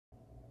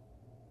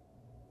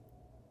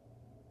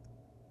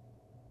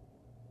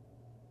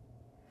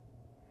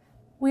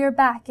We are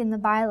back in the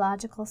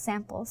biological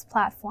samples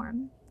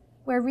platform,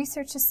 where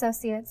research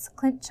associates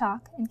Clint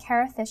and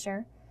Cara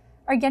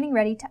are getting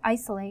ready to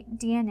isolate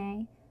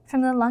DNA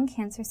from the lung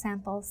cancer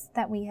samples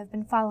that we have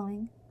been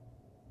following.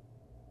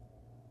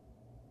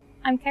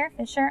 I'm Cara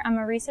Fisher. I'm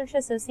a research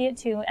associate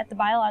 2 at the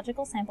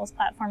Biological Samples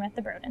platform at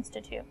the Broad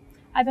Institute.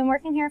 I've been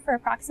working here for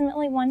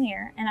approximately 1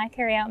 year, and I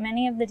carry out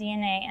many of the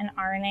DNA and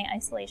RNA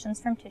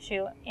isolations from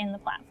tissue in the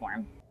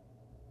platform.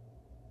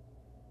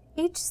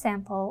 Each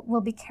sample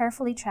will be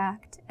carefully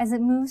tracked as it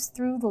moves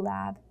through the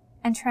lab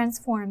and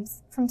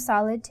transforms from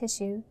solid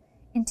tissue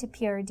into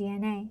pure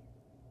DNA.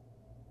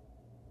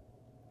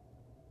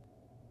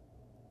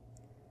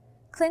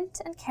 Clint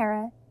and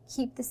Cara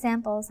keep the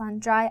samples on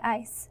dry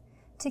ice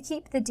to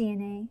keep the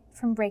DNA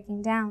from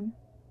breaking down.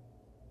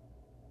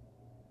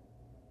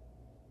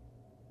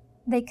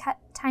 They cut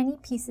tiny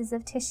pieces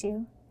of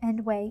tissue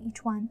and weigh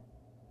each one.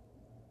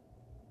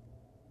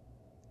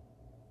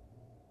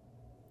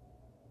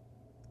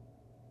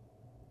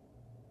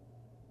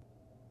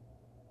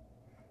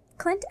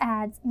 Clint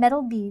adds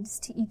metal beads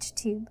to each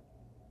tube.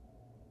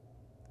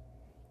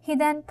 He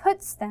then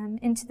puts them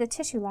into the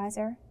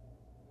tissuealyzer,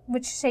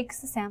 which shakes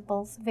the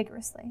samples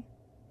vigorously.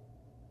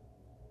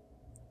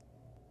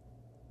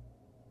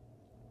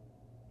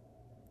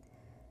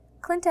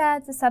 Clint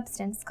adds a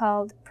substance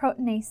called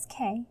proteinase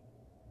K,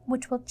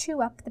 which will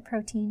chew up the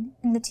protein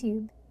in the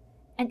tube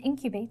and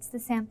incubates the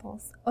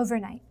samples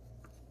overnight.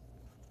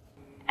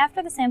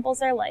 After the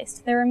samples are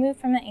lysed, they're removed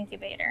from the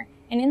incubator,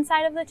 and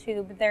inside of the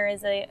tube there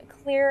is a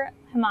clear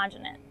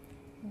homogenate.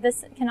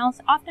 This can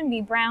also often be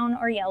brown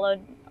or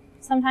yellow,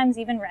 sometimes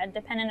even red,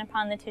 depending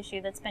upon the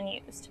tissue that's been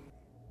used.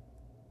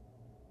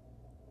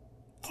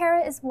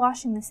 Cara is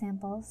washing the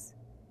samples,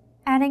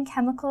 adding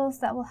chemicals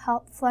that will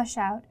help flush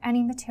out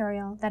any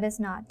material that is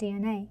not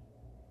DNA.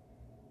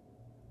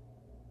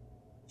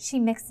 She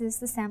mixes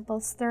the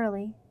samples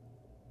thoroughly,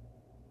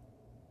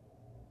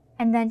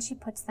 and then she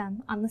puts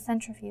them on the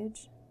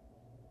centrifuge.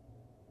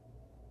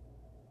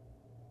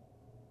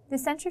 The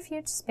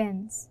centrifuge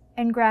spins,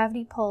 and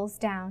gravity pulls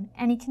down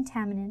any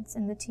contaminants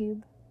in the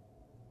tube.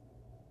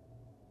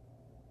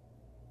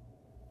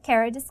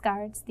 Cara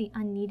discards the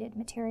unneeded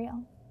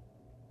material.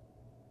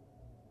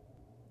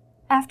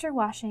 After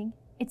washing,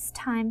 it's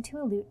time to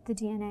elute the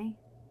DNA.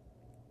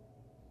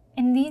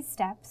 In these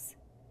steps,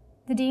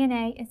 the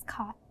DNA is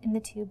caught in the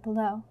tube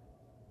below.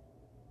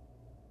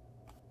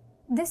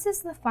 This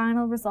is the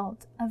final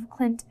result of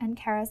Clint and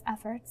Cara's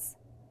efforts,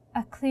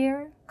 a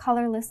clear,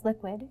 colorless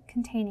liquid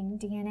containing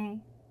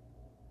DNA.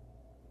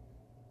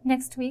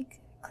 Next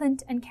week,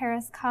 Clint and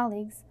Cara's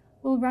colleagues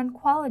will run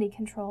quality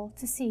control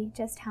to see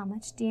just how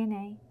much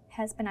DNA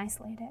has been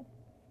isolated.